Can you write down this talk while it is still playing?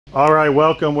All right,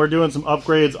 welcome. We're doing some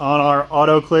upgrades on our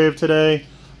autoclave today.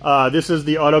 This is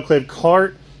the autoclave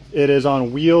cart. It is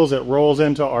on wheels. It rolls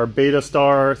into our Beta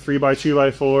Star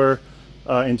 3x2x4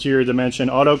 interior dimension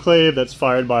autoclave that's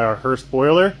fired by our Hearst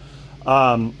boiler.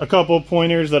 A couple of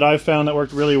pointers that I found that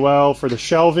worked really well for the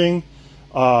shelving,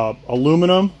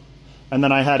 aluminum, and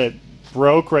then I had it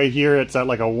broke right here. It's at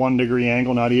like a 1 degree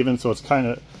angle, not even, so it's kind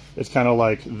of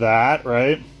like that,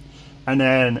 right? And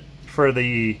then for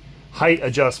the height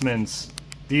adjustments,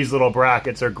 these little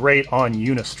brackets are great on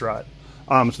unistrut,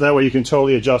 so that way you can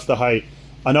totally adjust the height.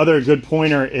 Another good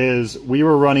pointer is we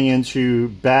were running into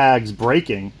bags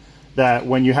breaking, that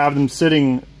when you have them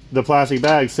sitting, the plastic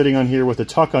bags sitting on here with a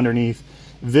tuck underneath,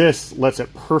 this lets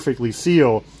it perfectly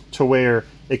seal to where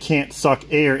it can't suck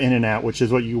air in and out, which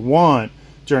is what you want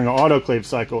during an autoclave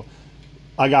cycle.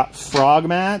 I got frog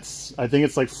mats. I think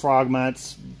it's like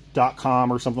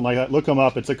frogmats.com or something like that. Look them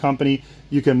up. It's a company.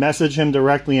 You can message him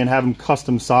directly and have him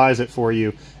custom size it for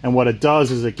you. And what it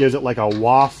does is it gives it like a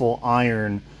waffle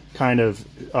iron kind of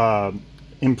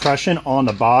impression on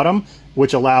the bottom,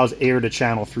 which allows air to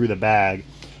channel through the bag.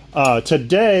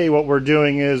 Today, what we're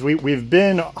doing is we've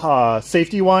been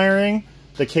safety wiring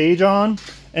the cage on,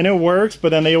 and it works, but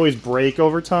then they always break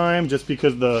over time just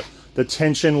because the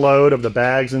tension load of the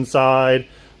bags inside.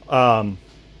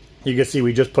 You can see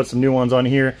we just put some new ones on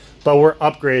here, but we're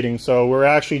upgrading. So we're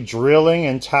actually drilling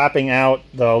and tapping out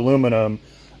the aluminum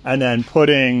and then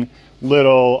putting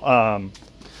little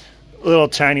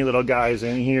tiny little guys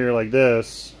in here like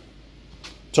this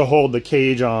to hold the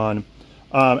cage on.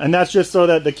 And that's just so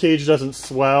that the cage doesn't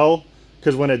swell,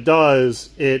 because when it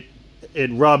does, it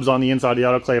rubs on the inside of the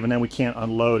autoclave and then we can't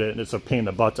unload it. It's a pain in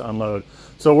the butt to unload.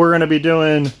 So we're going to be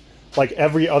doing, like,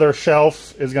 every other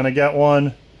shelf is going to get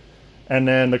one, and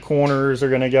then the corners are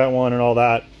going to get one and all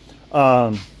that.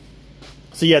 So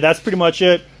yeah, that's pretty much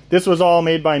it. This was all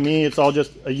made by me. It's all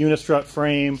just a unistrut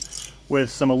frame with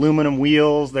some aluminum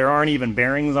wheels. There aren't even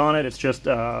bearings on it. It's just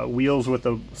wheels with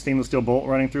a stainless steel bolt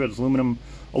running through it. It's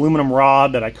aluminum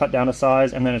rod that I cut down to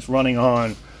size, and then it's running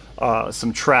on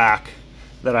some track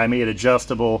that I made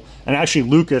adjustable. And actually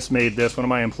Lucas made this, one of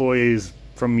my employees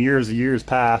from years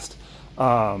past,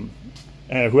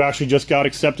 who actually just got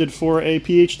accepted for a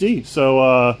PhD,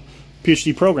 so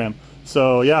PhD program.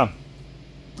 So yeah,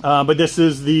 but this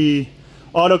is the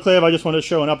autoclave. I just wanted to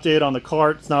show an update on the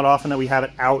cart. It's not often that we have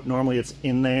it out. Normally it's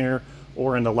in there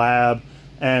or in the lab.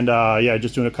 And yeah,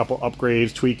 just doing a couple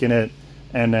upgrades, tweaking it.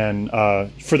 And then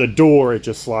for the door, it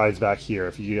just slides back here.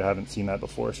 If you haven't seen that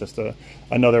before, it's just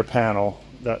another panel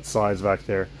that slides back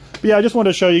there. But yeah, I just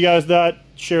wanted to show you guys that,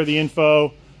 share the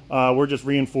info. We're just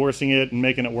reinforcing it and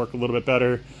making it work a little bit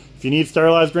better. If you need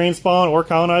sterilized grain spawn or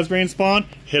colonized grain spawn,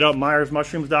 hit up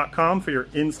myersmushrooms.com for your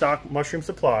in-stock mushroom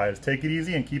supplies. Take it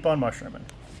easy and keep on mushrooming.